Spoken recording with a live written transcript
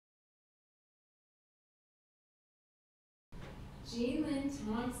Linn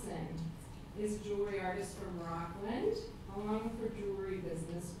Thompson is a jewelry artist from Rockland, along with her jewelry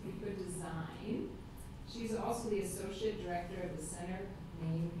business, Pecha Design. She's also the Associate Director of the Center of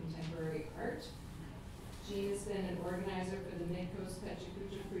Maine Contemporary Art. Jean has been an organizer for the Mid-Coast Pecha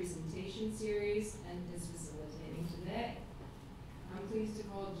Kucha presentation series and is facilitating today. I'm pleased to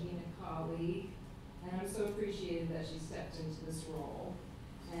call Jean a colleague, and I'm so appreciative that she stepped into this role.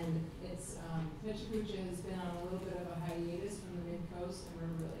 And it's, Pecha Kucha has been on a little bit of a hiatus from the Mid-Coast, and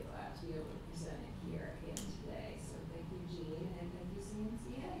we're really glad to be able to present it here again today. So thank you, Jean, and thank you,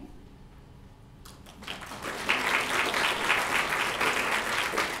 CNCA.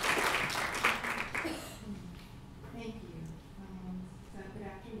 Thank you. So good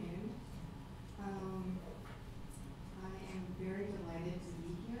afternoon. I am very delighted to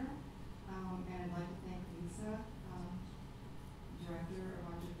be here, and I'd like to thank Lisa, Director of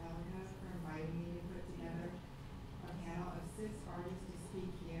Art for inviting me to put together a panel of 6 artists to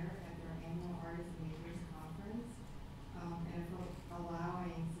speak here at their annual Artists and Makers Conference, and for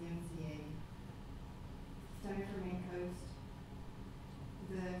allowing CMCA, Center for Maine Coast,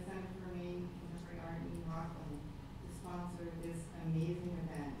 the Center for Maine Contemporary Art in Rockland, to sponsor this amazing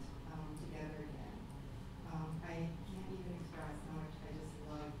event together again. I can't even express how much I just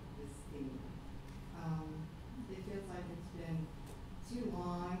love this theme. It feels like it's been too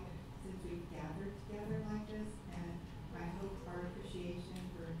long since we've gathered together like this, and I hope our appreciation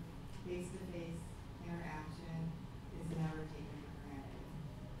for face-to-face interaction is never taken for granted.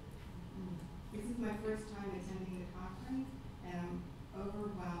 This is my first time attending the conference, and I'm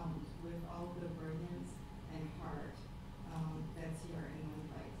overwhelmed with all of the brilliance and heart that's here in one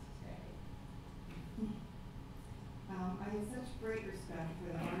place today. I have such great respect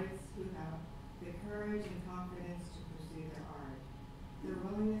for the artists who have the courage and confidence to pursue their art. Their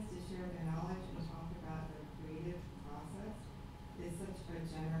willingness to share their knowledge and talk about their creative process is such a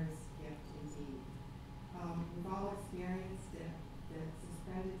generous gift indeed. We've all experienced the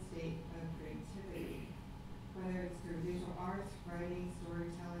suspended state of creativity, whether it's through visual arts, writing,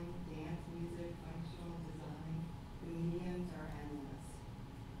 storytelling, dance, music, functional design. The mediums are endless.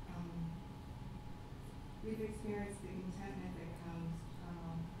 We've experienced the contentment that comes.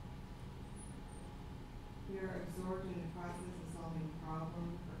 We are absorbed in the process of solving a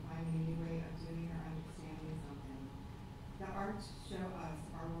problem or finding a new way of doing or understanding something. The arts show us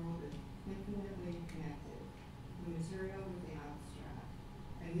our world is infinitely connected, the material with the abstract.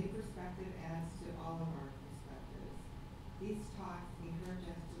 A new perspective adds to all of our perspectives. These talks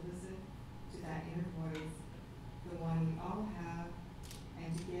encourage us to listen to that inner voice, the one we all have, and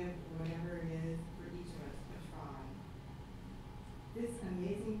to give whatever it is for each of us a try. This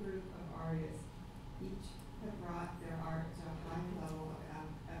amazing group of artists each have brought their art to a high level of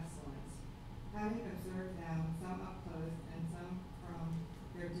excellence. Having observed them, some up close and some from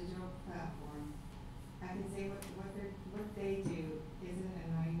their digital platforms, I can say what they do isn't a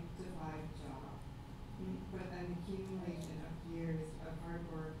 9-to-5 job, but an accumulation of years of hard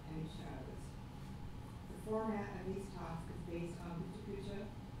work, and it shows. The format of these talks is based on Pecha Kucha.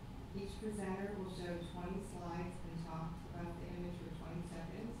 Each presenter will show 20 slides and talk about the image for 20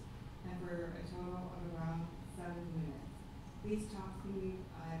 seconds, and for a total of around 7 minutes. These talks move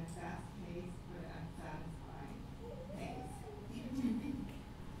at a fast pace, but at a satisfying pace.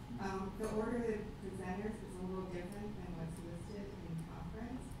 The order of the presenters is a little different than what's listed in the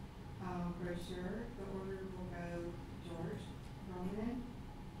conference brochure. The order will go George Pearlman,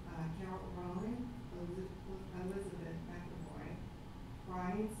 Rowan, Elizabeth McAvoy,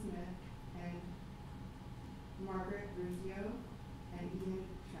 Brian Smith, and Margaret Ruzio, and Ian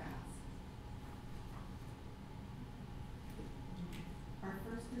Trask. Our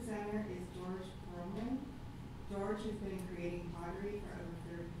first presenter is George Pearlman. George has been creating pottery for over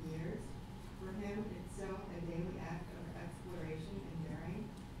 30 years. For him, it's still a daily act of exploration and daring.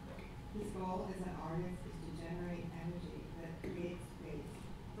 His goal as an artist is to generate energy that creates space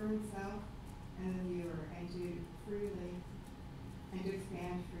for himself and the viewer, and to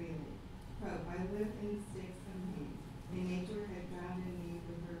expand freely. Quote, I live in the sticks of Maine, and nature had drowned in me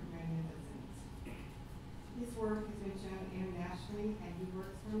with her magnificence. His work has been shown internationally, and he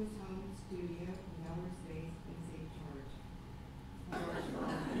works from his home studio in Melrose Space in St. George.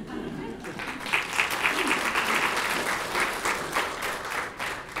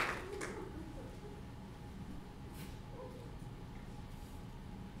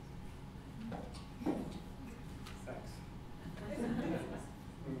 Thanks.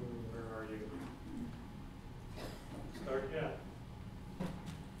 Where are you? Start, yeah.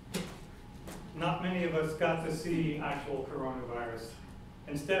 Not many of us got to see actual coronavirus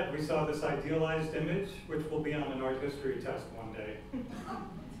Instead, we saw this idealized image, which will be on an art history test one day.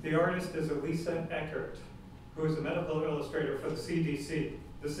 The artist is Elisa Eckert, who is a medical illustrator for the CDC.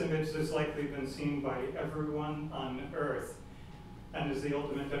 This image has likely been seen by everyone on Earth and is the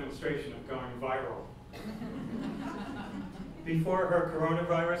ultimate demonstration of going viral. Before her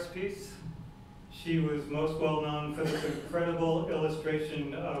coronavirus piece, she was most well known for this incredible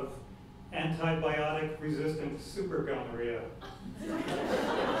illustration of antibiotic-resistant super gonorrhea.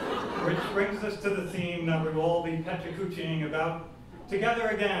 Which brings us to the theme that we will all be Pecha Kucha-ing about together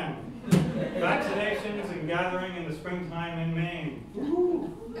again. Vaccinations and gathering in the springtime in Maine.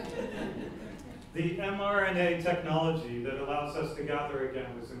 The mRNA technology that allows us to gather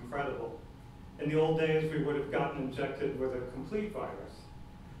again is incredible. In the old days, we would have gotten injected with a complete virus.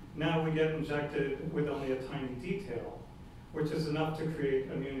 Now we get injected with only a tiny detail, which is enough to create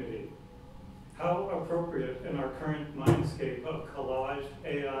immunity. How appropriate in our current mindscape of collage,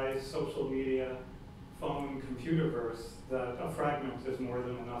 AI, social media, phone, computerverse, that a fragment is more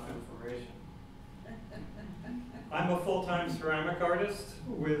than enough information. I'm a full-time ceramic artist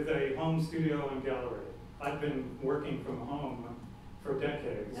with a home studio and gallery. I've been working from home for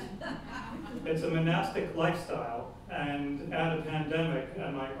decades. It's a monastic lifestyle, and add a pandemic,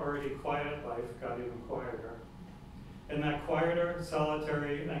 and my already quiet life got even quieter. In that quieter,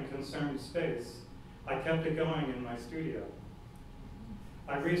 solitary, and concerned space, I kept it going in my studio.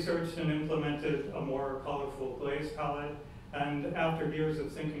 I researched and implemented a more colorful glaze palette, and after years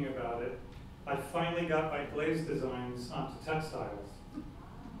of thinking about it, I finally got my glaze designs onto textiles.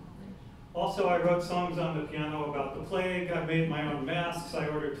 Also, I wrote songs on the piano about the plague. I made my own masks. I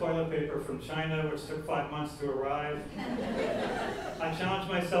ordered toilet paper from China, which took 5 months to arrive. I challenged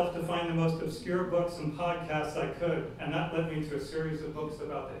myself to find the most obscure books and podcasts I could, and that led me to a series of books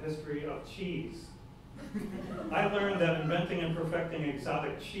about the history of cheese. I learned that inventing and perfecting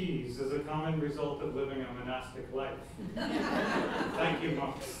exotic cheese is a common result of living a monastic life. Thank you,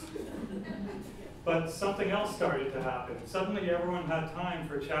 monks. But something else started to happen. Suddenly everyone had time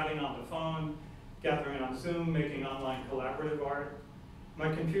for chatting on the phone, gathering on Zoom, making online collaborative art.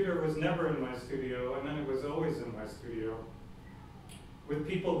 My computer was never in my studio, and then it was always in my studio, with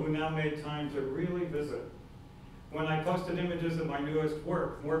people who now made time to really visit. When I posted images of my newest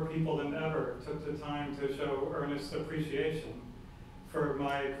work, more people than ever took the time to show earnest appreciation for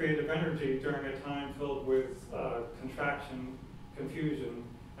my creative energy during a time filled with contraction, confusion,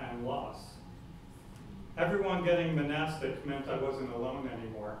 and loss. Everyone getting monastic meant I wasn't alone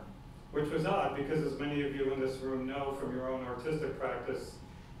anymore, which was odd because, as many of you in this room know from your own artistic practice,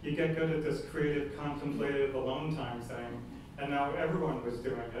 you get good at this creative, contemplative, alone time thing, and now everyone was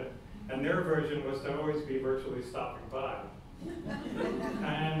doing it, and their version was to always be virtually stopping by.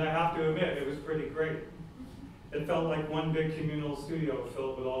 And I have to admit, it was pretty great. It felt like one big communal studio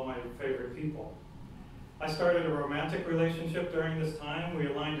filled with all my favorite people. I started a romantic relationship during this time. We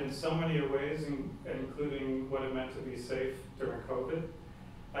aligned in so many ways, including what it meant to be safe during COVID.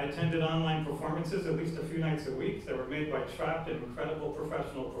 I attended online performances at least a few nights a week that were made by trapped and incredible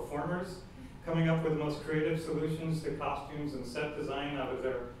professional performers, coming up with the most creative solutions to costumes and set design out of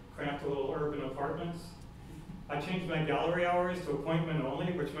their cramped little urban apartments. I changed my gallery hours to appointment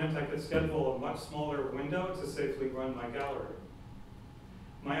only, which meant I could schedule a much smaller window to safely run my gallery.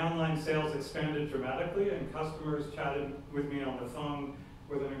 My online sales expanded dramatically, and customers chatted with me on the phone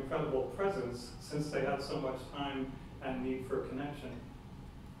with an incredible presence since they had so much time and need for connection.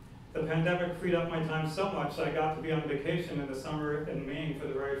 The pandemic freed up my time so much I got to be on vacation in the summer in Maine for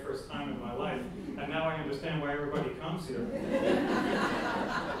the very first time in my life, and now I understand why everybody comes here.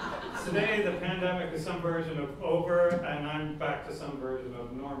 Today, the pandemic is some version of over, and I'm back to some version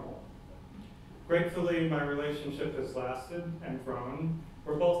of normal. Gratefully, my relationship has lasted and grown.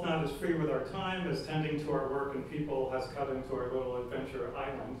 We're both not as free with our time as tending to our work and people has cut into our little adventure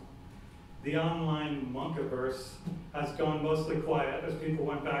island. The online monkiverse has gone mostly quiet as people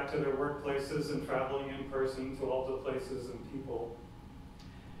went back to their workplaces and traveling in person to all the places and people.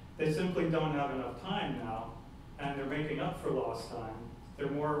 They simply don't have enough time now, and they're making up for lost time. They're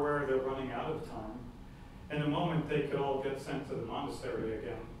more aware they're running out of time. In a moment, they could all get sent to the monastery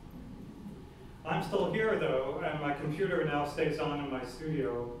again. I'm still here, though, and my computer now stays on in my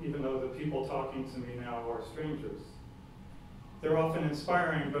studio, even though the people talking to me now are strangers. They're often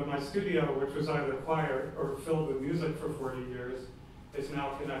inspiring, but my studio, which was either quiet or filled with music for 40 years, is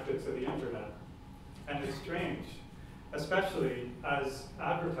now connected to the internet. And it's strange, especially as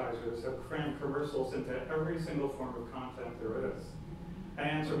advertisers have crammed commercials into every single form of content there is. I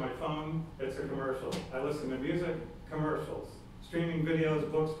answer my phone, it's a commercial. I listen to music, commercials. Streaming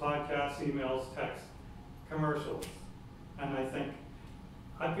videos, books, podcasts, emails, text, commercials. And I think,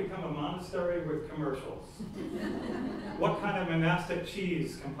 I've become a monastery with commercials. What kind of monastic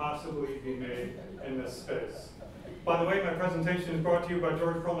cheese can possibly be made in this space? By the way, my presentation is brought to you by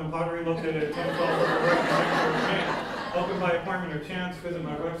George Pearlman Pottery, located at 1012 Open by appointment or chance. Visit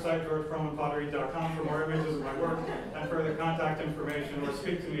my website, georgepearlmanpottery.com, for more images of my work and further contact information, or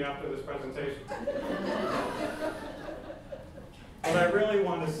speak to me after this presentation. What I really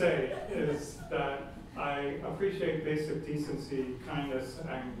want to say is that I appreciate basic decency, kindness,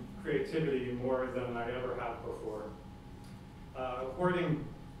 and creativity more than I ever have before. Hoarding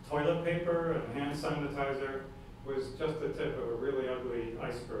toilet paper and hand sanitizer was just the tip of a really ugly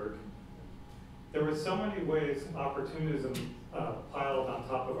iceberg. There were so many ways opportunism piled on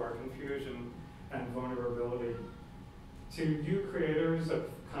top of our confusion and vulnerability. To you creators of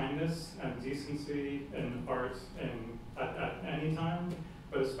kindness and decency in art at any time,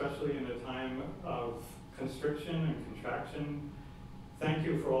 but especially in a time of constriction and contraction, thank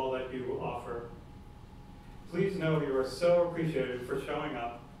you for all that you offer. Please know you are so appreciated for showing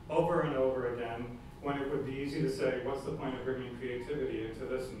up over and over again when it would be easy to say, what's the point of bringing creativity into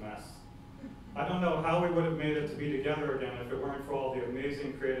this mess? I don't know how we would have made it to be together again if it weren't for all the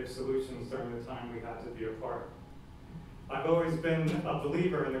amazing creative solutions during the time we had to be apart. I've always been a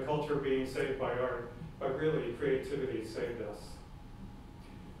believer in the culture being saved by art, but really, creativity saved us.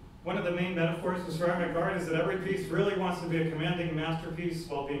 One of the main metaphors of ceramic art is that every piece really wants to be a commanding masterpiece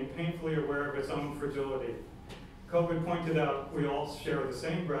while being painfully aware of its own fragility. COVID pointed out we all share the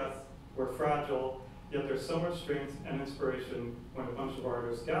same breath, we're fragile, yet there's so much strength and inspiration when a bunch of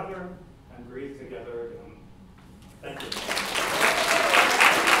artists gather and breathe together again. Thank you.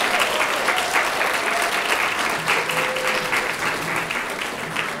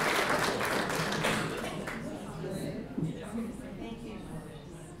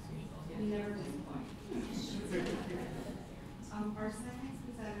 Our second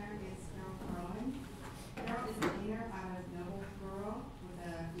presenter is Rowan. Carol is a painter out of Noblesboro with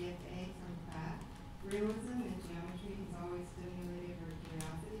a BFA from Pratt. Realism and geometry has always stimulated her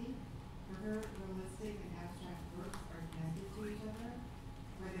curiosity. For her, realistic and abstract works are connected to each other.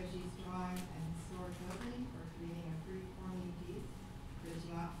 Whether she's drawing an historic building or creating a free-forming piece, the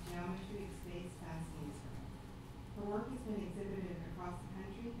geometry of space fascinates her. Her work has been exhibited across the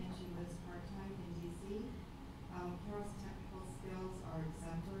country, and she lives part-time in D.C. Carol's technical skills are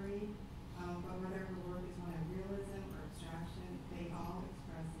exemplary, but whether her work is one of realism or abstraction, they all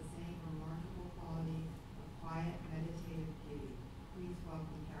express the same remarkable quality of quiet, meditative beauty. Please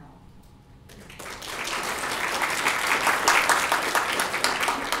welcome Carol.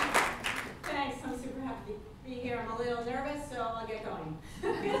 Thanks, I'm super happy to be here. I'm a little nervous, so I'll get going.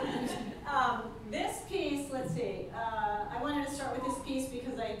 This piece, let's see, I wanted to start with this piece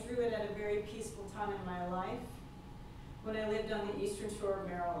because I drew it at a very peaceful time in my life, when I lived on the eastern shore of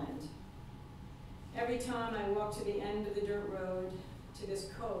Maryland. Every time I walked to the end of the dirt road to this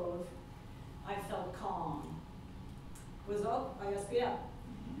cove, I felt calm. I gotta speed up.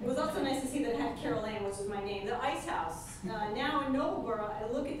 It was also nice to see that it had Carol Linn, which is my name, the ice house. Now in Noblesboro, I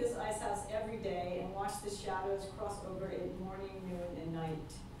look at this ice house every day and watch the shadows cross over it morning, noon, and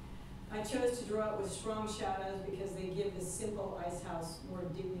night. I chose to draw it with strong shadows because they give this simple ice house more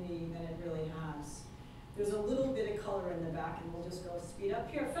dignity than it really has. There's a little bit of color in the back, and we'll just go speed up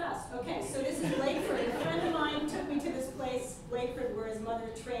here fast. Okay, so this is Lakeford. A friend of mine took me to this place, Lakeford, where his mother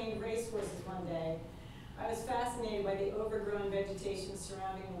trained racehorses one day. I was fascinated by the overgrown vegetation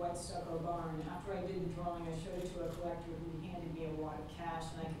surrounding the white stucco barn. After I did the drawing, I showed it to a collector who handed me a wad of cash,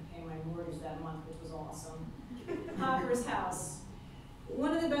 and I could pay my mortgage that month, which was awesome. Hopper's house.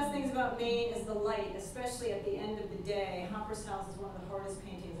 One of the best things about Maine is the light, especially at the end of the day. Hopper's house is one of the hardest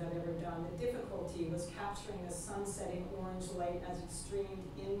paintings I've ever done. The difficulty was capturing the sun-setting orange light as it streamed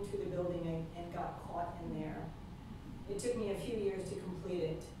into the building and got caught in there. It took me a few years to complete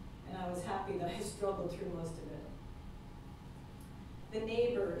it, and I was happy that I struggled through most of it. The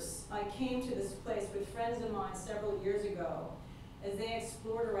neighbors. I came to this place with friends of mine several years ago. As they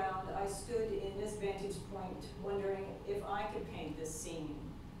explored around, I stood in this vantage point, wondering if I could paint this scene.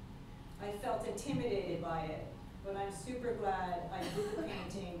 I felt intimidated by it, but I'm super glad I did the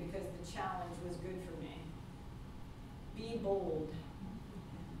painting because the challenge was good for me. Be bold.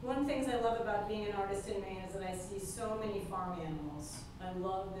 One of the things I love about being an artist in Maine is that I see so many farm animals. I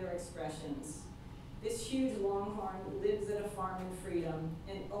love their expressions. This huge longhorn lives at a farm in freedom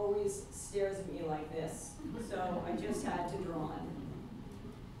and always stares at me like this. So I just had to draw him.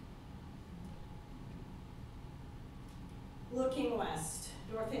 Looking west,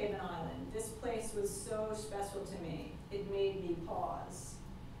 North Haven Island. This place was so special to me. It made me pause.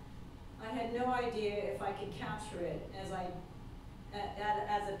 I had no idea if I could capture it as I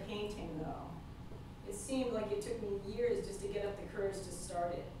as a painting, though. It seemed like it took me years just to get up the courage to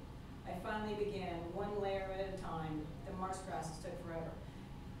start it. I finally began, one layer at a time. The Mars grasses took forever.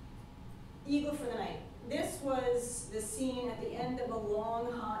 Eagle for the Night. This was the scene at the end of a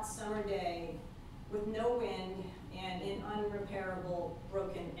long, hot summer day with no wind and an unrepairable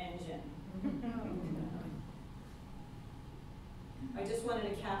broken engine. I just wanted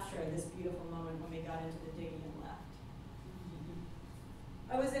to capture this beautiful moment when we got into the digging and left.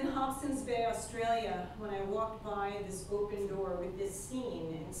 I was in Hobson's Bay, Australia, when I walked by this open door with this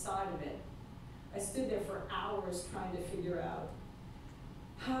scene inside of it. I stood there for hours trying to figure out,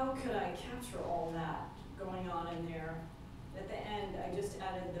 how could I capture all that going on in there? At the end, I just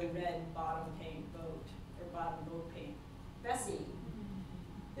added the red bottom paint boat, or bottom boat paint. Bessie,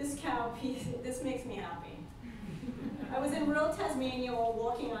 this cow piece, this makes me happy. I was in rural Tasmania while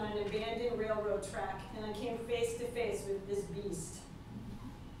walking on an abandoned railroad track, and I came face to face with this beast.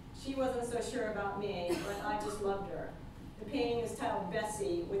 She wasn't so sure about me, but I just loved her. The painting is titled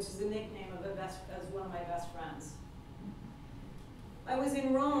Bessie, which is the nickname of as one of my best friends. I was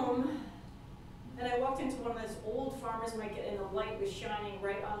in Rome, and I walked into one of those old farmers market, and the light was shining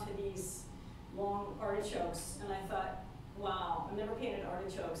right onto these long artichokes, and I thought, wow, I've never painted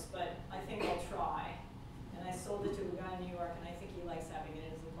artichokes, but I think I'll try. And I sold it to a guy in New York, and I think he likes having it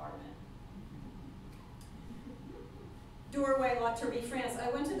in his apartment. Doorway, La Turbie, France. I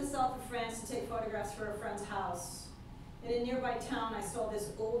went to the south of France to take photographs for a friend's house. In a nearby town, I saw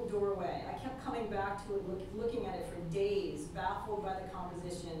this old doorway. I kept coming back to it, looking at it for days, baffled by the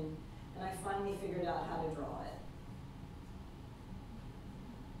composition, and I finally figured out how to draw it.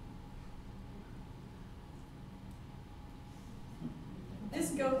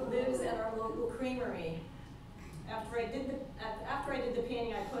 This goat lives at our local creamery. After I did the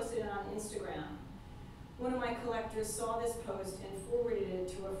painting, I posted it on Instagram. One of my collectors saw this post and forwarded it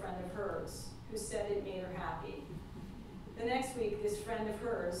to a friend of hers, who said it made her happy. The next week, this friend of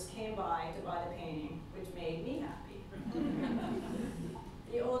hers came by to buy the painting, which made me happy.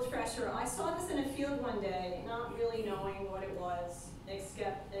 The old treasure. I saw this in a field one day, not really knowing what it was,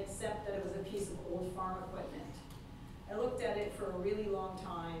 except that it was a piece of old farm equipment. I looked at it for a really long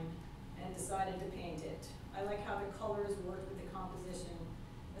time and decided to paint it. I like how the colors worked with the composition,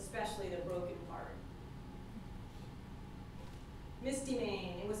 especially the broken part. Misty,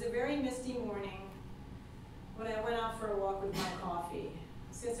 Maine. It was a very misty morning when I went out for a walk with my coffee.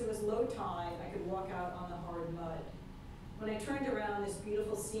 Since it was low tide, I could walk out on the hard mud. When I turned around, this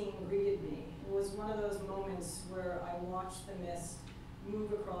beautiful scene greeted me. It was one of those moments where I watched the mist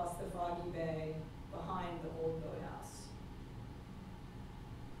move across the foggy bay behind the old boathouse.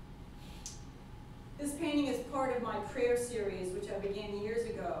 This painting is part of my prayer series, which I began years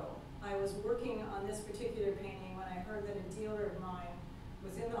ago. I was working on this particular painting when I heard that a dealer of mine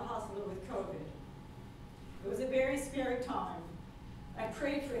was in the hospital with COVID. It was a very scary time. I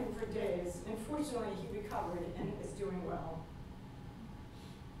prayed for him for days, and fortunately he recovered and is doing well.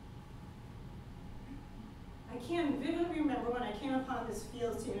 I can vividly remember when I came upon this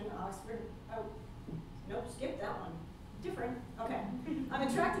field scene in Oxford. Oh, nope, skip that one. Different, okay. I'm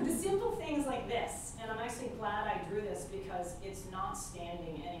attracted to simple things like this, and I'm actually glad I drew this because it's not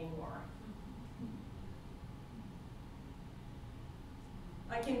standing anymore.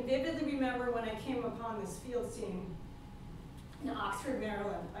 I can vividly remember when I came upon this field scene in Oxford,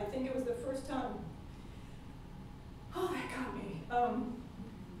 Maryland. I think it was the first time, oh, that got me.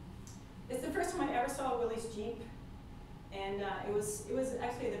 It's the first time I ever saw Willie's Jeep, and it was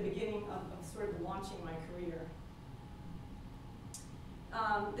actually the beginning of sort of launching my career.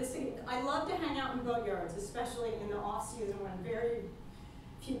 I love to hang out in boatyards, especially in the off-season when very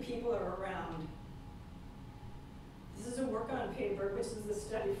few people are around. This is a work on paper, which is the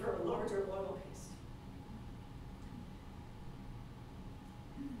study for a larger oil paste.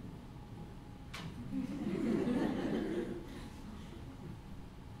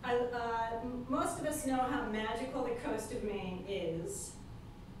 Most of us know how magical the coast of Maine is.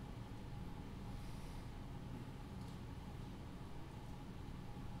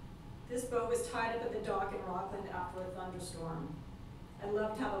 This boat was tied up at the dock in Rockland after a thunderstorm. I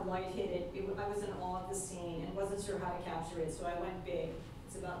loved how the light hit it. I was in awe of the scene and wasn't sure how to capture it, so I went big.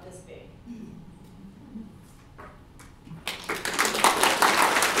 It's about this big.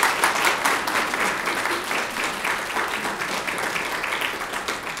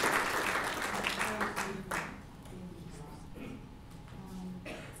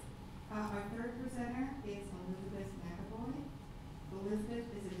 Our third presenter is Elizabeth McAvoy. Elizabeth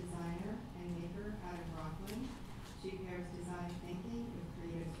is a designer and maker out of Rockland. She pairs design thinking with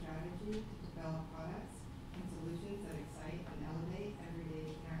creative strategy to develop products and solutions that excite and elevate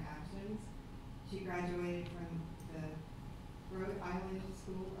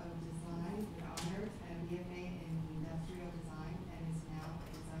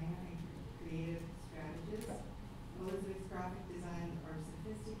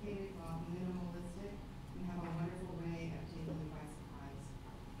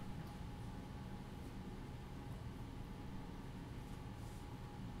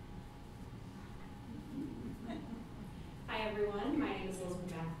Hi everyone, my name is Elizabeth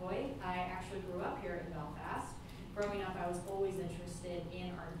McAvoy. I actually grew up here in Belfast. Growing up, I was always interested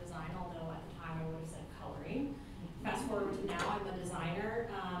in art and design, although at the time I would have said coloring. Fast forward to now, I'm a designer,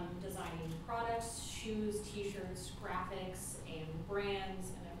 designing products, shoes, t-shirts, graphics, and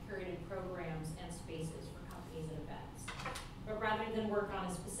brands, and I've curated programs and spaces for companies and events. But rather than work on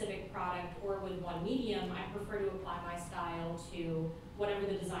a specific product or with one medium, I prefer to apply my style to whatever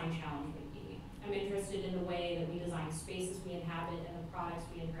the design challenge may be. I'm interested in the way that we design spaces we inhabit and the products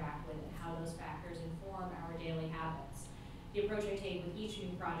we interact with and how those factors inform our daily habits. The approach I take with each new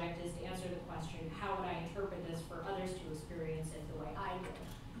project is to answer the question, how would I interpret this for others to experience it the way I do?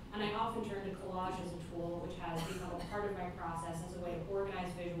 And I often turn to collage as a tool which has become a part of my process as a way to organize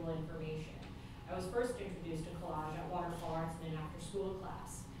visual information. I was first introduced to collage at Waterfall Arts in an after-school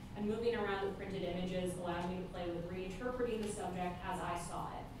class, and moving around the printed images allowed me to play with reinterpreting the subject as I saw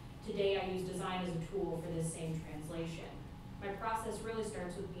it. Today I use design as a tool for this same translation. My process really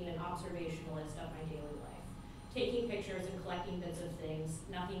starts with being an observationalist of my daily life. Taking pictures and collecting bits of things,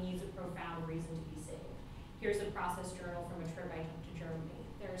 nothing needs a profound reason to be saved. Here's a process journal from a trip I took to Germany.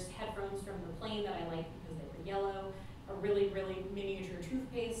 There's headphones from the plane that I liked because they were yellow, a really miniature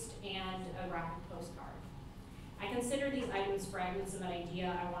toothpaste, and a graphic postcard. I consider these items fragments of an idea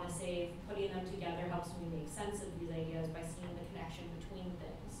I want to save. Putting them together helps me make sense of these ideas by seeing the connection between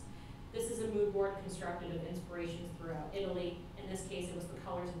things. This is a mood board constructed of inspirations throughout Italy. In this case, it was the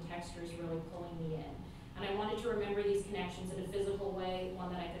colors and textures really pulling me in. And I wanted to remember these connections in a physical way,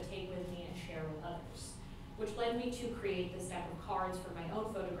 one that I could take with me and share with others. Which led me to create this deck of cards for my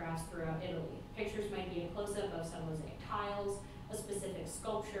own photographs throughout Italy. Pictures might be a close-up of some mosaic tiles, a specific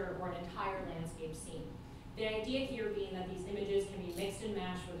sculpture, or an entire landscape scene. The idea here being that these images can be mixed and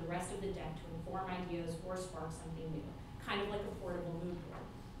matched with the rest of the deck to inform ideas or spark something new, kind of like a portable mood board.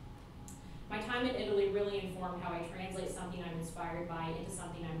 My time in Italy really informed how I translate something I'm inspired by into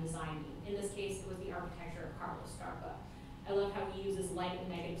something I'm designing. In this case, it was the architecture of Carlo Scarpa. I love how he uses light and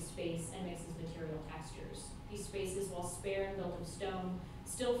negative space and mixes material textures. These spaces, while spare and built of stone,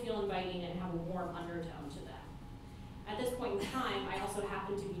 still feel inviting and have a warm undertone to them. At this point in time, I also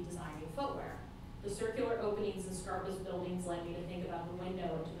happened to be designing footwear. The circular openings in Scarpa's buildings led me to think about the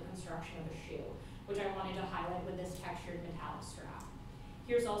window into the construction of a shoe, which I wanted to highlight with this textured metallic strap.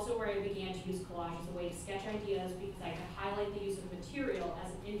 Here's also where I began to use collage as a way to sketch ideas because I could highlight the use of material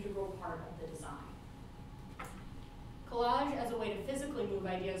as an integral part of the design. Collage as a way to physically move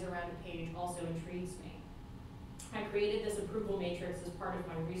ideas around a page also intrigues me. I created this approval matrix as part of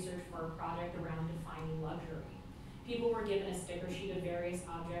my research for a project around defining luxury. People were given a sticker sheet of various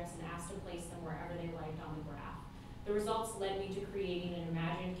objects and asked to place them wherever they liked on the graph. The results led me to creating an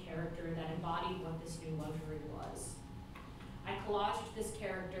imagined character that embodied what this new luxury was. I collaged this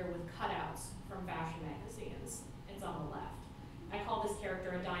character with cutouts from fashion magazines. It's on the left. I call this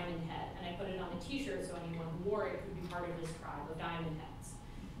character a diamond head, and I put it on a t-shirt so anyone who wore it could be part of this tribe of diamond heads.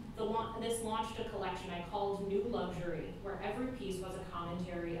 This launched a collection I called New Luxury, where every piece was a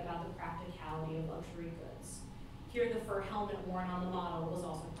commentary about the practicality of luxury goods. Here, the fur helmet worn on the model was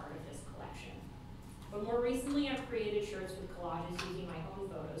also part of this collection. But more recently, I've created shirts with collages using my own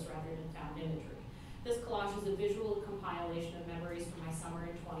photos rather than found imagery. This collage is a visual compilation of memories from my summer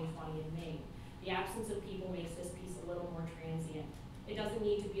in 2020 in Maine. The absence of people makes this piece a little more transient. It doesn't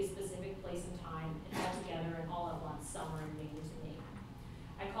need to be a specific place and time. It's all together and all at once, summer in Maine to Maine.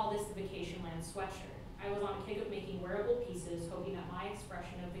 I call this the Vacation Land sweatshirt. I was on a kick of making wearable pieces, hoping that my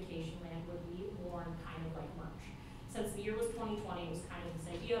expression of Vacation Land would be worn kind of like merch. Since the year was 2020, it was kind of this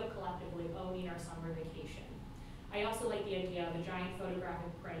idea of collectively owning our summer vacation. I also like the idea of a giant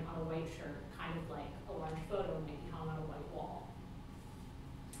photographic print on a white shirt, kind of like a large photo might be hung on a white wall.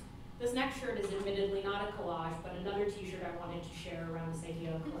 This next shirt is admittedly not a collage, but another t-shirt I wanted to share around this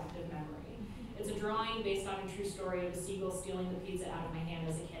idea of collective memory. It's a drawing based on a true story of a seagull stealing the pizza out of my hand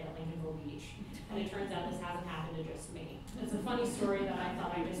as a kid at Lincolnville Beach. And it turns out this hasn't happened to just me. It's a funny story that I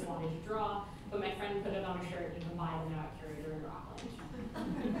thought I just wanted to draw, but my friend put it on a shirt and you can buy them now at Curator in Rockland.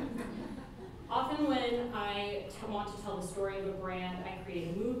 Often when I want to tell the story of a brand, I create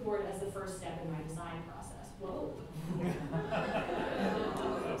a mood board as the first step in my design process. Whoa.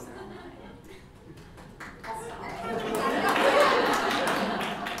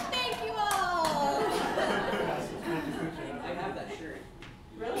 Thank you all. I have that shirt.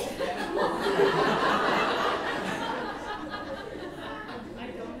 Really? I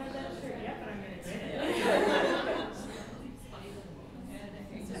don't have that shirt yet, but I'm going to get it.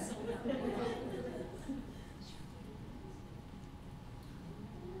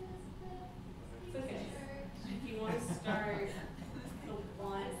 It's okay. If you want to start the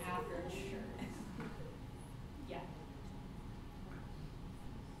one after the shirt. Yeah.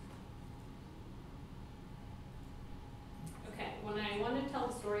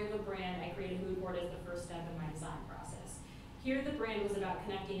 story of a brand, I created a mood board as the first step in my design process. Here, the brand was about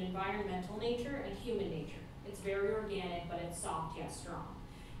connecting environmental nature and human nature. It's very organic, but it's soft yet strong.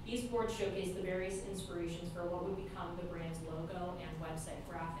 These boards showcase the various inspirations for what would become the brand's logo and website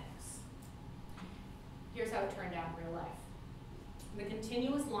graphics. Here's how it turned out in real life. The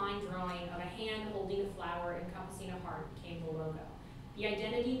continuous line drawing of a hand holding a flower encompassing a heart became the logo. The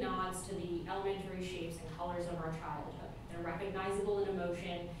identity nods to the elementary shapes and colors of our childhood. They're recognizable in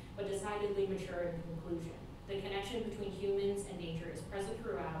emotion, but decidedly mature in conclusion. The connection between humans and nature is present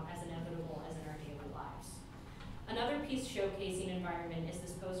throughout, as inevitable as in our daily lives. Another piece showcasing environment is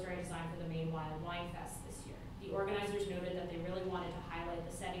this poster I designed for the Maine Wild Wine Fest this year. The organizers noted that they really wanted to highlight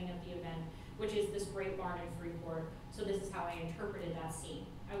the setting of the event, which is this great barn in Freeport, so this is how I interpreted that scene.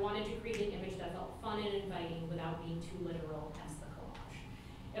 I wanted to create an image that felt fun and inviting without being too literal, hence the collage.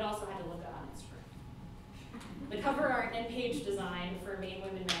 It also had to look good on Instagram. The cover art and page design for Maine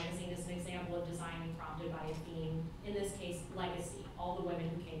Women magazine is an example of designing prompted by a theme, in this case, legacy, all the women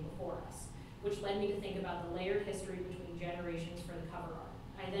who came before us, which led me to think about the layered history between generations for the cover art.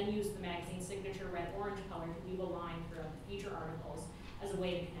 I then used the magazine's signature red-orange color to weave a line throughout the feature articles as a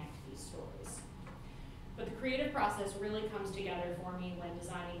way to connect these stories. But the creative process really comes together for me when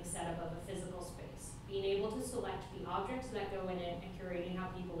designing the setup of a physical space, being able to select the objects that go in it and curating how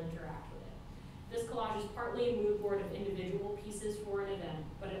people interact with it. This collage is partly a mood board of individual pieces for an event,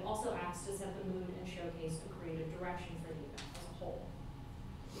 but it also acts to set the mood and showcase a creative direction for the event as a whole.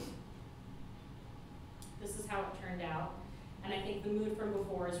 This is how it turned out, and I think the mood from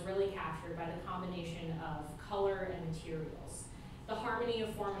before is really captured by the combination of color and materials. The harmony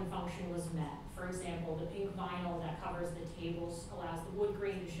of form and function was met. For example, the pink vinyl that covers the tables allows the wood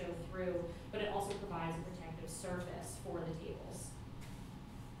grain to show through, but it also provides a protective surface for the tables.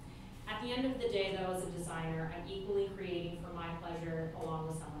 At the end of the day, though, as a designer, I'm equally creating for my pleasure along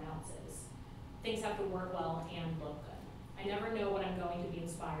with someone else's. Things have to work well and look good. I never know what I'm going to be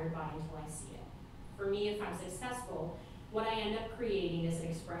inspired by until I see it. For me, if I'm successful, what I end up creating is an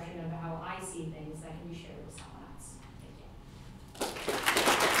expression of how I see things that can be shared with someone else. Thank you.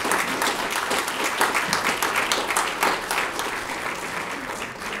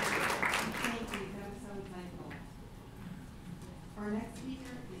 Thank you, that was so insightful. Our next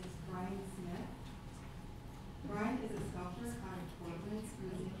speaker is Brian Smith. Brian is a sculptor out of Portland who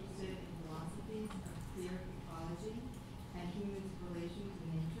is interested in philosophies of queer ecology and humans' relation to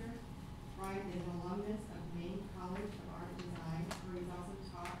nature. Brian is an alumnus of Maine College of Art and Design, where he's also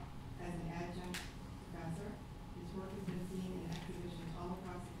taught as an adjunct professor. His work has been seen in exhibitions all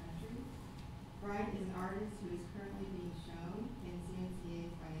across the country. Brian is an artist who is currently being shown in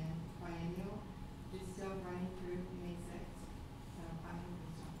CNCA's biennial, which is still running through May 6th. So I hope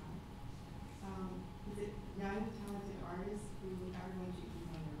it's not fun. He's a young, talented artist who everyone should keep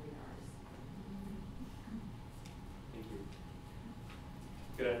on their radars. Thank you.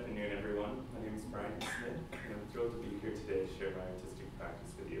 Good afternoon, everyone. My name is Brian Smith, and I'm thrilled to be here today to share my artistic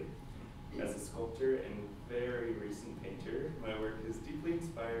practice with you. As a sculptor and very recent painter, my work is deeply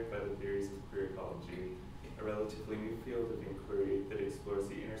inspired by the theories of queer ecology, a relatively new field of inquiry that explores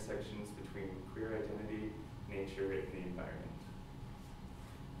the intersections between queer identity, nature, and the environment.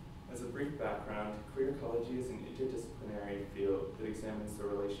 As a brief background, queer ecology is an interdisciplinary field that examines the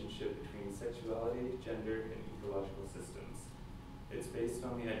relationship between sexuality, gender, and ecological systems. It's based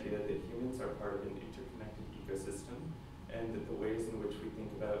on the idea that humans are part of an interconnected ecosystem, and that the ways in which we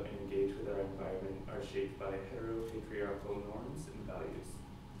think about and engage with our environment are shaped by heteropatriarchal norms and values.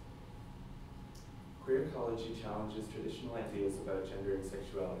 Queer ecology challenges traditional ideas about gender and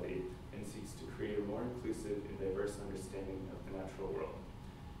sexuality and seeks to create a more inclusive and diverse understanding of the natural world.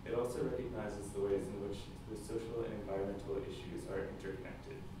 It also recognizes the ways in which the social and environmental issues are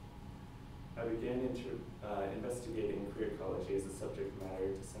interconnected. I began investigating queer ecology as a subject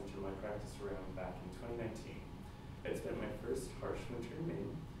matter to center my practice around back in 2019. I spent my first harsh winter in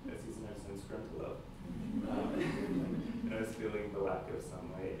Maine, a season I've since grown to love. And I was feeling the lack of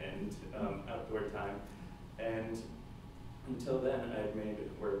sunlight and outdoor time. And until then, I had made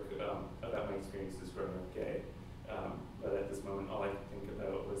work about my experiences growing up gay. But at this moment, all I could think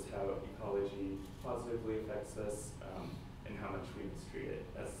about was how ecology positively affects us and how much we mistreat it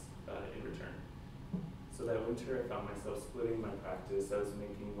as in return. So that winter, I found myself splitting my practice. I was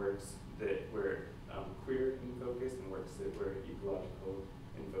making works that were queer in focus and works that were ecological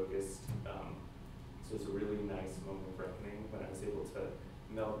in focus. So it was a really nice moment of reckoning when I was able to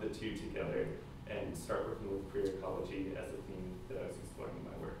meld the two together and start working with queer ecology as a theme that I was exploring in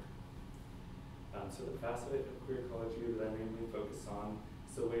my work. So the facet of queer ecology that I mainly focus on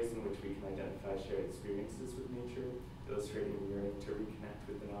so ways in which we can identify shared experiences with nature, illustrating a yearning to reconnect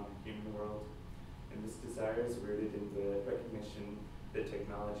with the non-human world. And this desire is rooted in the recognition that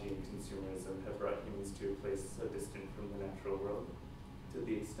technology and consumerism have brought humans to a place so distant from the natural world, to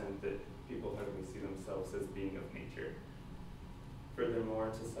the extent that people hardly see themselves as being of nature.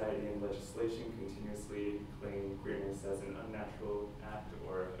 Furthermore, society and legislation continuously claim queerness as an unnatural act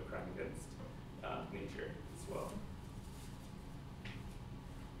or a crime against nature as well.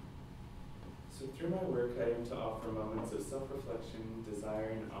 So through my work, I aim to offer moments of self-reflection,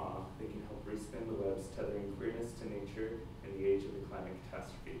 desire, and awe that can help respin the webs tethering queerness to nature in the age of the climate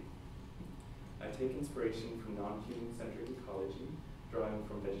catastrophe. I take inspiration from non-human-centric ecology, drawing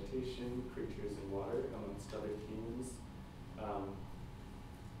from vegetation, creatures, and water, amongst other themes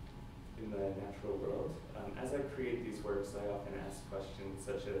in the natural world. As I create these works, I often ask questions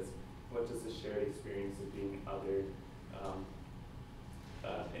such as, what does the shared experience of being othered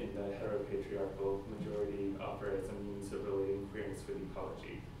in the heteropatriarchal majority offer as a means of relating queerness with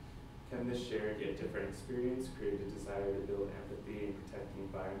ecology? Can this shared yet different experience create a desire to build empathy and protect the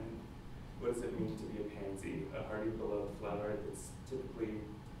environment? What does it mean to be a pansy, a hardy beloved flower that's typically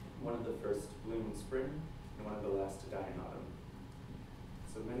one of the first to bloom in spring and one of the last to die in autumn?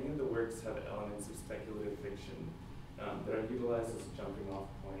 So many of the works have elements of speculative fiction that are utilized as a jumping off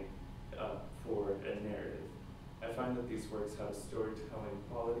point for a narrative. I find that these works have a storytelling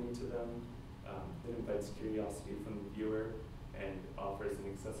quality to them that invites curiosity from the viewer and offers an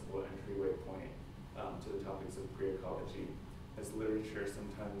accessible entryway point to the topics of queer ecology, as literature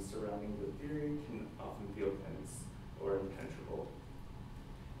sometimes surrounding the theory can often feel dense or impenetrable.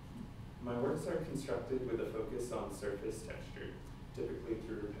 My works are constructed with a focus on surface texture, typically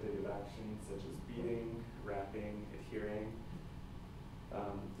through repetitive actions such as beating, wrapping, adhering.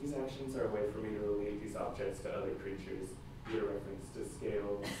 These actions are a way for me to relate these objects to other creatures, via reference to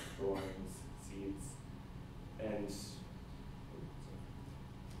scales, thorns, seeds, and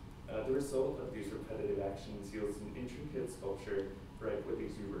the result of these repetitive actions yields an intricate sculpture ripe with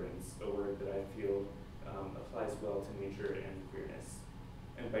exuberance, a word that I feel applies well to nature and queerness.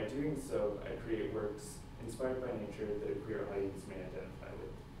 And by doing so, I create works inspired by nature that a queer audience may identify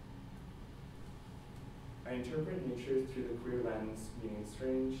with. I interpret nature through the queer lens, meaning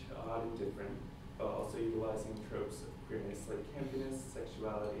strange, odd, and different, while also utilizing tropes of queerness like campiness,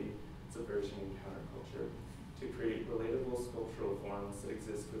 sexuality, subversion, and counterculture to create relatable sculptural forms that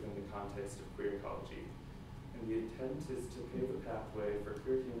exist within the context of queer ecology. And the intent is to pave a pathway for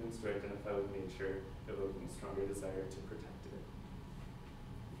queer humans to identify with nature, evoking a stronger desire to protect it.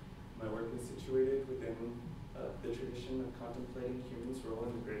 My work is situated within the tradition of contemplating humans' role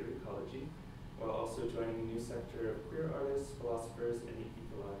in the greater ecology, while also joining a new sector of queer artists, philosophers, and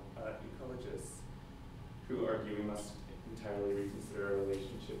ecologists who argue we must entirely reconsider our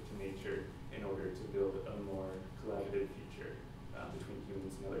relationship to nature in order to build a more collaborative future between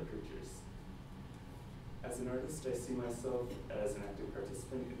humans and other creatures. As an artist, I see myself as an active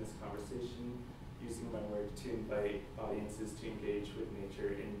participant in this conversation, using my work to invite audiences to engage with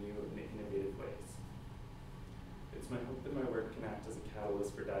nature in new and innovative ways. It's my hope that my work can act as a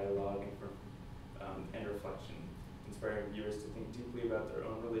catalyst for dialogue and reflection, inspiring viewers to think deeply about their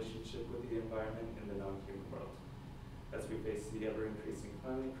own relationship with the environment and the non-human world. As we face the ever-increasing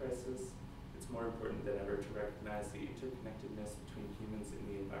climate crisis, it's more important than ever to recognize the interconnectedness between humans and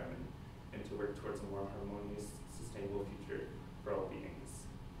the environment, and to work towards a more harmonious, sustainable future for all beings.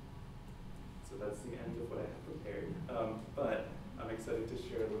 So that's the end of what I have prepared. But I'm excited to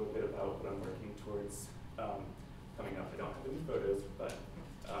share a little bit about what I'm working towards coming up. I don't have any photos, but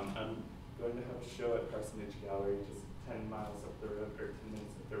I'm going to have a show at Parsonage Gallery just 10 miles up the road, or 10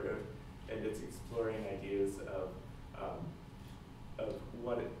 minutes up the road, and it's exploring ideas of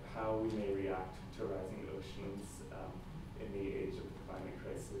how we may react to rising oceans in the age of the climate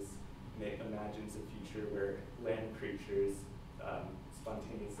crisis. And it imagines a future where land creatures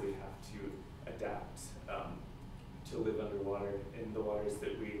spontaneously have to adapt to live underwater in the waters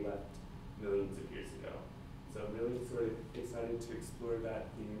that we left millions of years ago. So I'm really sort of excited to explore that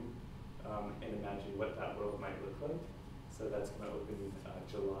theme and imagine what that world might look like. So that's going to open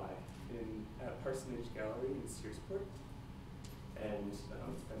July at Parsonage Gallery in Searsport. And it's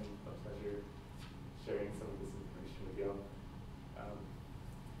been a pleasure sharing some of this information with y'all.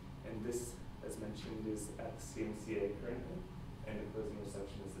 And this, as mentioned, is at the CMCA currently, and the closing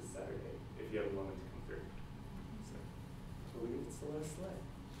reception is this Saturday, if you have a moment to come through. So I believe it's the last slide.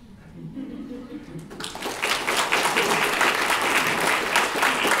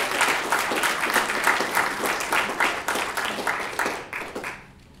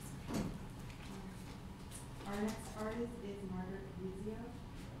 Our next artist is Margaret Rizio.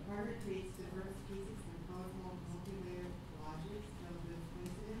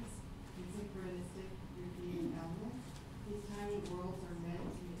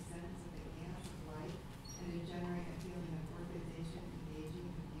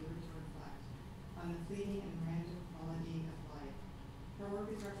 fleeting and random quality of life. Her work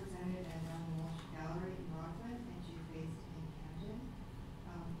is represented at Ellen Walsh Gallery in Rockland, and she's based in Camden.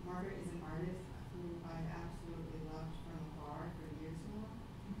 Margaret is an artist who I've absolutely loved from afar for years now.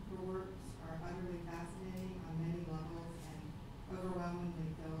 Her works are utterly fascinating on many levels and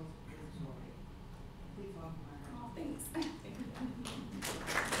overwhelmingly filled with joy. Please welcome Margaret. Oh, thanks.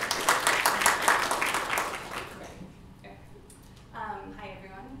 Hi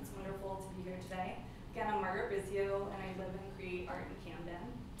everyone, it's wonderful to be here today. Again, I'm Margaret Rizzio and I live and create art in Camden.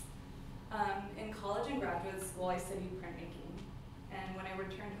 In college and graduate school, I studied printmaking. And when I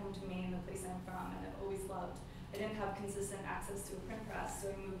returned home to Maine, the place I'm from and I've always loved, I didn't have consistent access to a print press, so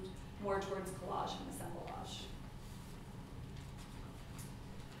I moved more towards collage and assemblage.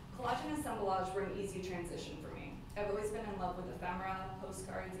 Collage and assemblage were an easy transition for me. I've always been in love with ephemera,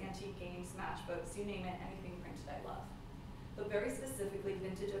 postcards, antique games, matchbooks, you name it, anything printed I love. But very specifically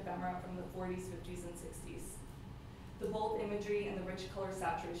vintage ephemera from the 40s, 50s, and 60s. The bold imagery and the rich color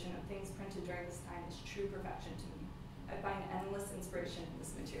saturation of things printed during this time is true perfection to me. I find endless inspiration in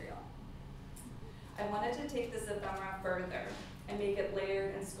this material. I wanted to take this ephemera further and make it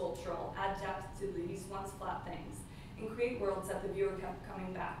layered and sculptural, add depth to these once flat things, and create worlds that the viewer kept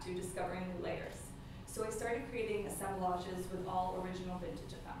coming back to, discovering new layers. So I started creating assemblages with all original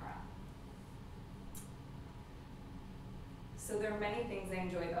vintage ephemera. So there are many things I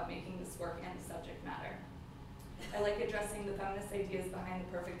enjoy about making this work and the subject matter. I like addressing the feminist ideas behind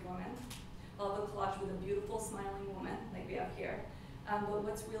the perfect woman. I'll have a collage with a beautiful smiling woman, like we have here, but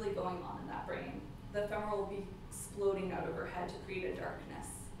what's really going on in that brain? The ephemera will be exploding out of her head to create a darkness.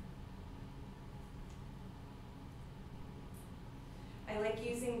 I like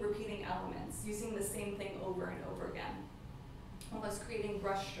using repeating elements, using the same thing over and over again. Almost creating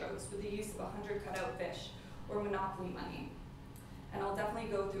brush strokes with the use of 100 cutout fish or Monopoly money. And I'll definitely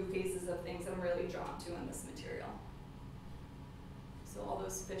go through phases of things I'm really drawn to in this material. So all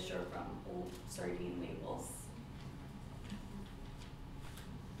those fish are from old sardine labels.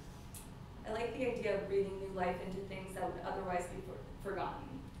 I like the idea of breathing new life into things that would otherwise be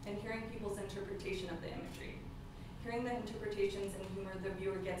forgotten, and hearing people's interpretation of the imagery. Hearing the interpretations and humor the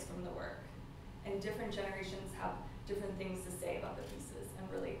viewer gets from the work. And different generations have different things to say about the pieces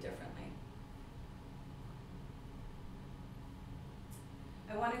and relate differently.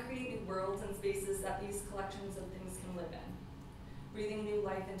 I want to create new worlds and spaces that these collections of things can live in. Breathing new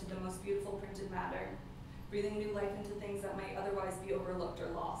life into the most beautiful printed matter. Breathing new life into things that might otherwise be overlooked or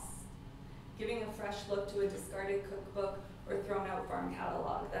lost. Giving a fresh look to a discarded cookbook or thrown out farm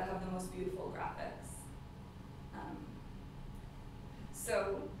catalog that have the most beautiful graphics.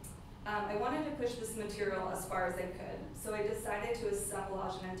 I wanted to push this material as far as I could, so I decided to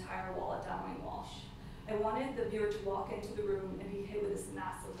assemblage an entire wall at Dowling Walsh. I wanted the viewer to walk into the room and be hit with this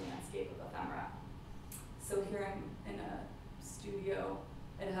massive landscape of ephemera. So here I'm in a studio.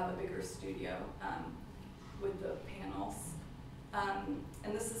 I'd have a bigger studio with the panels.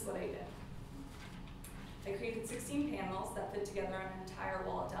 And this is what I did. I created 16 panels that fit together an entire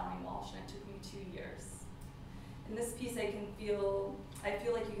wall at Dowling Walsh, and it took me 2 years. In this piece, I feel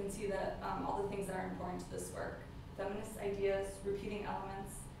like you can see that all the things that are important to this work: feminist ideas, repeating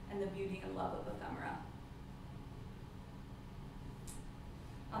elements, and the beauty and love of ephemera.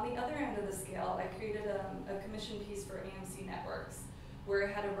 On the other end of the scale, I created a commission piece for AMC Networks, where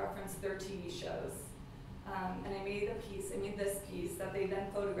I had to reference their TV shows. And I made this piece that they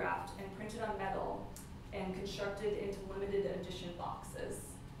then photographed and printed on metal and constructed into limited edition boxes.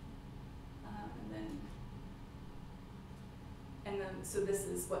 So this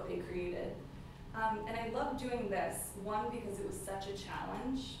is what they created. And I love doing this, one, because it was such a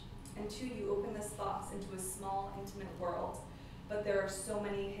challenge, and two, you open this box into a small, intimate world, but there are so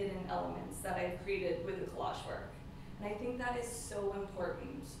many hidden elements that I've created with the collage work. And I think that is so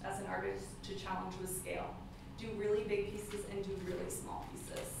important as an artist to challenge with scale. Do really big pieces and do really small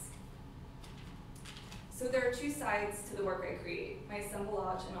pieces. So there are two sides to the work I create, my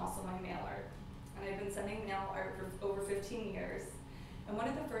assemblage and also my mail art. And I've been sending mail art for over 15 years. And one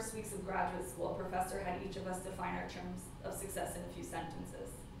of the first weeks of graduate school, a professor had each of us define our terms of success in a few sentences.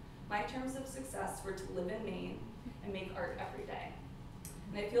 My terms of success were to live in Maine and make art every day.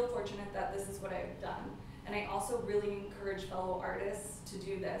 And I feel fortunate that this is what I've done. And I also really encourage fellow artists to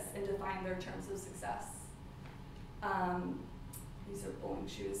do this and define their terms of success. These are bowling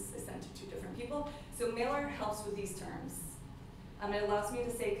shoes I sent to 2 different people. So mail art helps with these terms. It allows me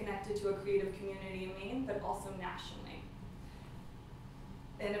to stay connected to a creative community in Maine, but also nationally.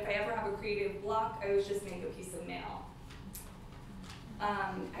 And if I ever have a creative block, I always just make a piece of mail.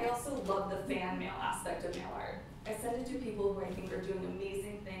 I also love the fan mail aspect of mail art. I send it to people who I think are doing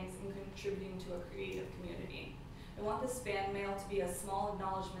amazing things and contributing to a creative community. I want this fan mail to be a small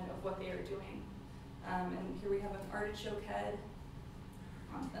acknowledgement of what they are doing. And here we have an artichoke head.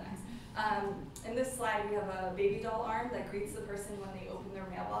 On to the next. In this slide, we have a baby doll arm that greets the person when they open their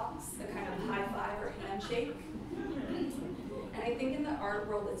mailbox, a kind of high five or handshake. And I think in the art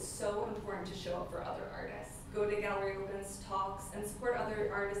world, it's so important to show up for other artists. Go to gallery opens, talks, and support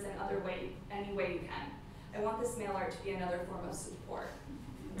other artists in any way you can. I want this mail art to be another form of support.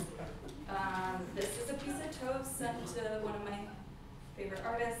 This is a piece of toast sent to one of my favorite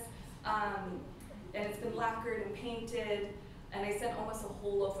artists. And it's been lacquered and painted. And I sent almost a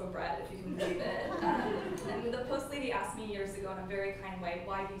whole loaf of bread, if you can believe it. And the post lady asked me years ago in a very kind way,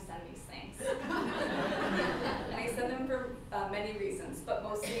 why do you send these things? And I send them for many reasons, but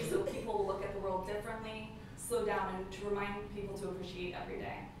mostly so people will look at the world differently, slow down, and to remind people to appreciate every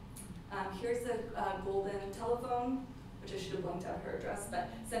day. Here's a golden telephone, which I should have blanked out her address, but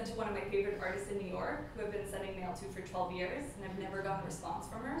sent to one of my favorite artists in New York, who I've been sending mail to for 12 years, and I've never gotten a response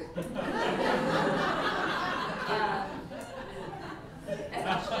from her. And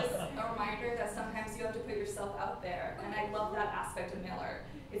it's just a reminder that sometimes you have to put yourself out there, and I love that aspect of mail art.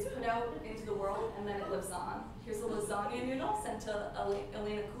 It's put out into the world, and then it lives on. Here's a lasagna noodle sent to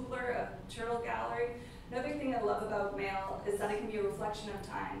Elena Kubler of Turtle Gallery. Another thing I love about mail is that it can be a reflection of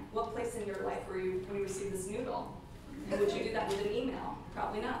time. What place in your life were you when you received this noodle? And would you do that with an email?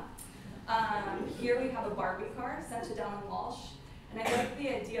 Probably not. Here we have a Barbie car sent to Dallin Walsh, and I like the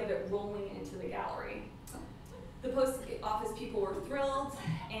idea of it rolling into the gallery. The post office people were thrilled,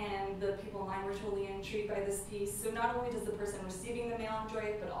 and the people in line were totally intrigued by this piece. So not only does the person receiving the mail enjoy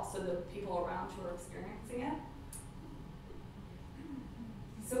it, but also the people around who are experiencing it.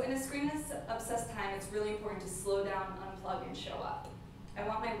 So in a screen-obsessed time, it's really important to slow down, unplug, and show up. I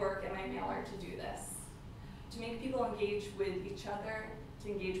want my work and my mail art to do this. To make people engage with each other, to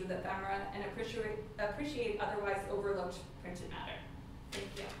engage with ephemera, and appreciate otherwise overlooked printed matter. Thank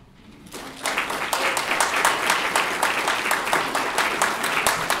you.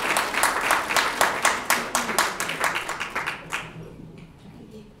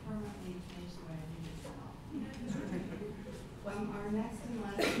 Our next and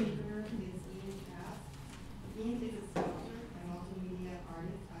last speaker is Trask. Linn is a sculptor and multimedia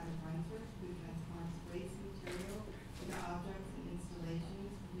artist out of Brunswick who transforms waste material into objects and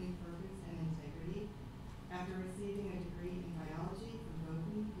installations with new purpose and integrity. After receiving a degree in biology from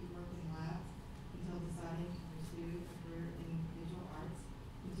Rowan, he worked in labs until deciding to pursue a career in visual arts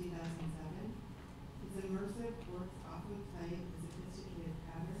in 2007. His immersive works often play with sophisticated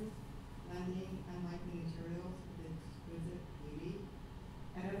patterns, blending unlikely materials with exquisite beauty.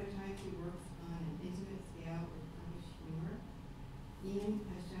 At other times, he works on an intimate scale with punkish humor. Linn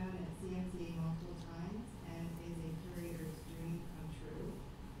has shown at CMC multiple times and is a curator's dream come true.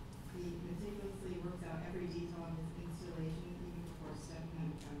 He meticulously works out every detail of his installation even before stepping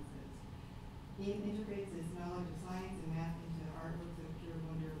on the premises. Linn integrates his knowledge of science and math into artworks of pure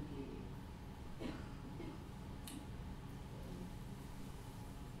wonder and beauty.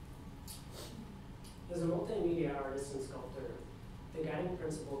 As a multimedia artist and sculptor, the guiding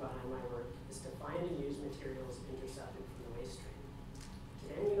principle behind my work is to find and use materials intercepted from the waste stream.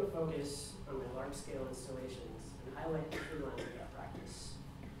 Today I'm going to focus on my large-scale installations and highlight the through line of that practice.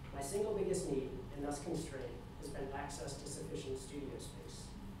 My single biggest need, and thus constraint, has been access to sufficient studio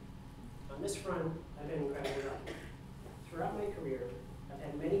space. On this front, I've been incredibly lucky. Throughout my career, I've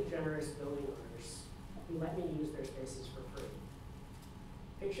had many generous building owners who let me use their spaces for free.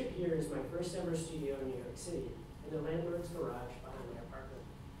 Pictured here is my first ever studio in New York City, in the landlord's garage behind my apartment.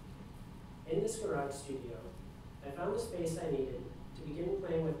 In this garage studio, I found the space I needed to begin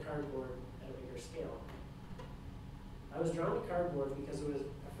playing with cardboard at a bigger scale. I was drawn to cardboard because it was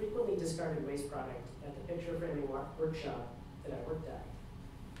a frequently discarded waste product at the picture framing workshop that I worked at.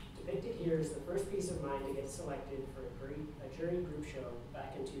 Depicted here is the first piece of mine to get selected for a jury group show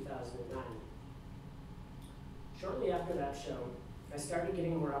back in 2009. Shortly after that show, I started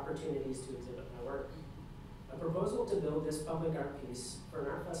getting more opportunities to exhibit my work. A proposal to build this public art piece for an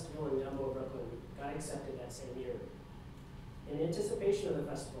art festival in Dumbo, Brooklyn got accepted that same year. In anticipation of the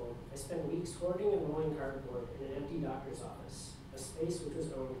festival, I spent weeks hoarding and rolling cardboard in an empty doctor's office, a space which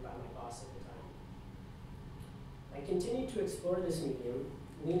was owned by my boss at the time. I continued to explore this medium,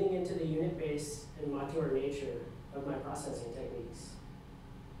 leaning into the unit-based and modular nature of my processing techniques.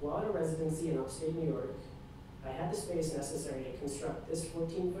 While at a residency in upstate New York, I had the space necessary to construct this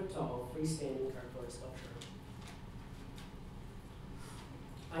 14-foot-tall freestanding cardboard sculpture.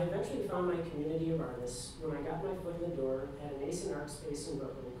 I eventually found my community of artists when I got my foot in the door at a nascent art space in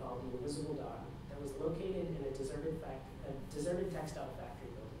Brooklyn called the Invisible Dog that was located in a deserted textile factory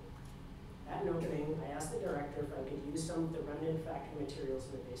building. At an opening, I asked the director if I could use some of the remnant factory materials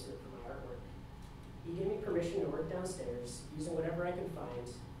in the basement for my artwork. He gave me permission to work downstairs, using whatever I could find,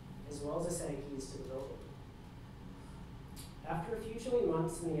 as well as a set of keys to the building. After a few chilly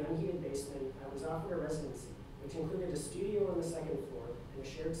months in the unheated basement, I was offered a residency, which included a studio on the second floor and a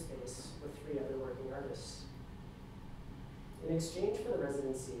shared space with 3 other working artists. In exchange for the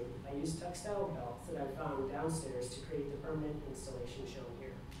residency, I used textile belts that I found downstairs to create the permanent installation shown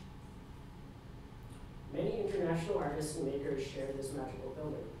here. Many international artists and makers shared this magical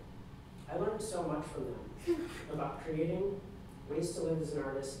building. I learned so much from them about creating, ways to live as an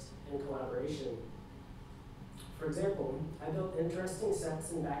artist, and collaboration. For example, I built interesting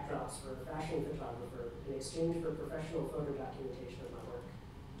sets and backdrops for a fashion photographer in exchange for professional photo documentation of my work.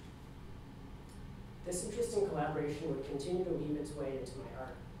 This interesting collaboration would continue to weave its way into my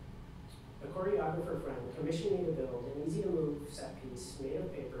art. A choreographer friend commissioned me to build an easy-to-move set piece made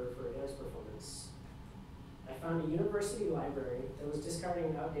of paper for a dance performance. I found a university library that was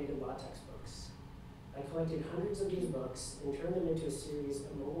discarding outdated law textbooks. I collected hundreds of these books and turned them into a series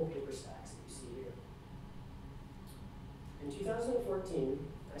of mobile paper stacks that you see here. In 2014,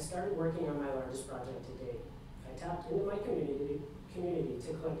 I started working on my largest project to date. I tapped into my community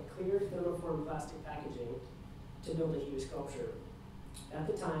to collect clear thermoform plastic packaging to build a huge sculpture. At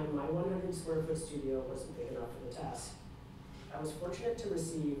the time, my 100 square foot studio wasn't big enough for the task. I was fortunate to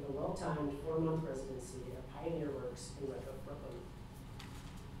receive a well-timed 4-month residency at Pioneer Works in Red Hook, Brooklyn.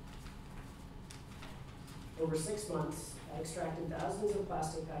 Over 6 months, I extracted thousands of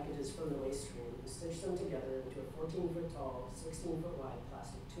plastic packages from the waste stream and stitched them together into a 14-foot tall, 16-foot wide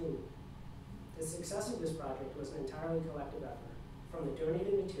plastic tube. The success of this project was an entirely collective effort, from the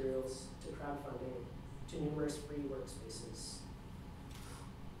donated materials to crowdfunding to numerous free workspaces.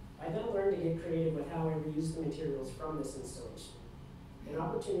 I then learned to get creative with how I reused the materials from this installation. An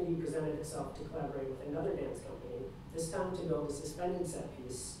opportunity presented itself to collaborate with another dance company, this time to build a suspended set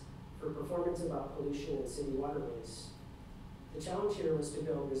piece for performance about pollution in city waterways. The challenge here was to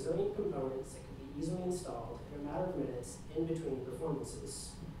build resilient components that could be easily installed in a matter of minutes in between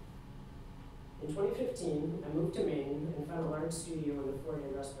performances. In 2015, I moved to Maine and found a large studio in the Fort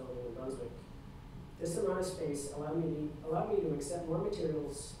Andros building in Brunswick. This amount of space allowed me to accept more material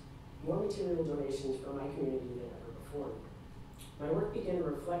donations from my community than ever before. My work began to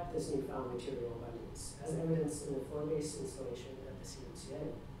reflect this newfound material abundance, as evidenced in the floor-based installation at the CMCA.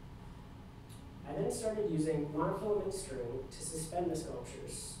 I then started using monofilament string to suspend the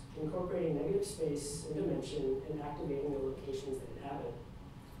sculptures, incorporating negative space and dimension and activating the locations they inhabit.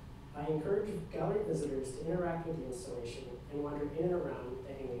 I encouraged gallery visitors to interact with the installation and wander in and around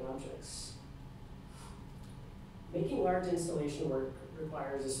the hanging objects. Making large installation work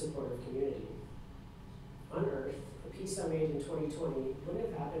requires a supportive community. On Earth, a piece I made in 2020 wouldn't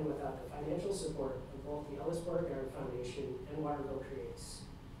have happened without the financial support of both the Ellis Beauregard Foundation and Waterville Creates,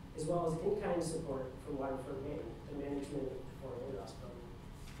 as well as in-kind support from Waterfront Maine, the management of the Fort Andros building.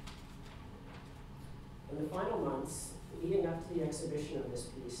 In the final months leading up to the exhibition of this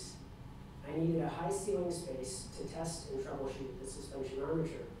piece, I needed a high ceiling space to test and troubleshoot the suspension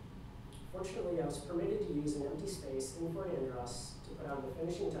armature. Fortunately, I was permitted to use an empty space in Fort Andros to put on the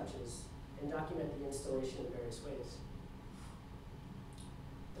finishing touches and document the installation in various ways.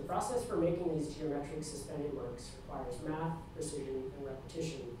 The process for making these geometric suspended works requires math, precision, and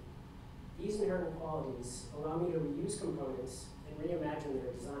repetition. These inherent qualities allow me to reuse components and reimagine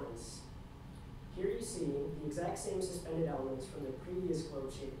their designs. Here you see the exact same suspended elements from the previous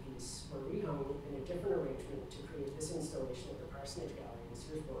globe-shaped piece were rehung in a different arrangement to create this installation at the Parsonage Gallery in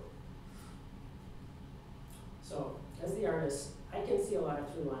Searsport. So, as the artist, I can see a lot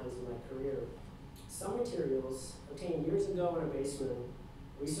of through lines in my career. Some materials, obtained years ago in a basement,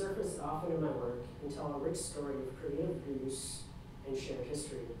 resurface often in my work and tell a rich story of creative reuse and shared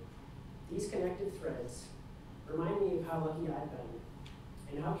history. These connected threads remind me of how lucky I've been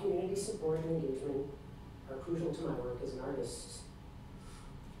and how community support and engagement are crucial to my work as an artist.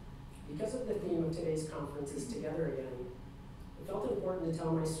 Because of the theme of today's conference is Together Again, it felt important to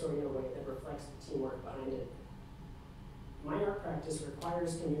tell my story in a way that reflects the teamwork behind it. My art practice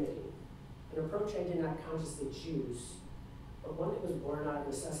requires community, an approach I did not consciously choose, but one that was born out of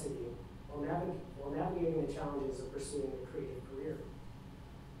necessity while navigating the challenges of pursuing a creative career.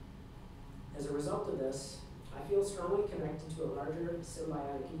 As a result of this, I feel strongly connected to a larger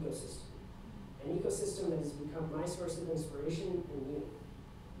symbiotic ecosystem, an ecosystem that has become my source of inspiration and meaning,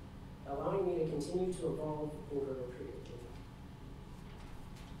 allowing me to continue to evolve and grow creatively.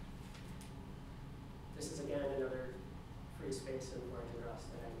 This is again another free space in Fort Andros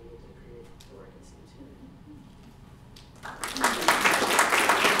that I needed to create the work it seems here.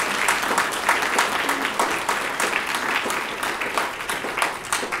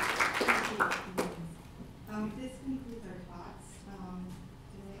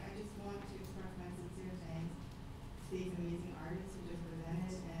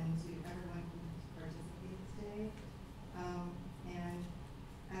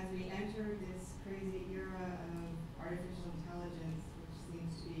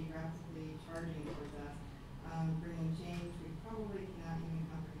 charging towards us, bringing change we probably cannot even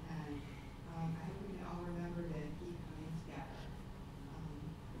comprehend. I hope we can all remember to keep coming together.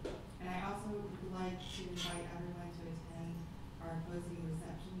 And I also would like to invite everyone to attend our closing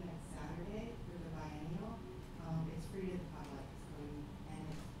reception next Saturday for the biennial. It's free to the public, and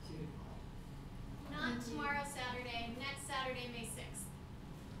it's 2 o'clock. Not tomorrow Saturday, next Saturday, May 6th.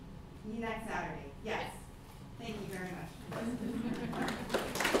 Next Saturday, yes. Thank you very much.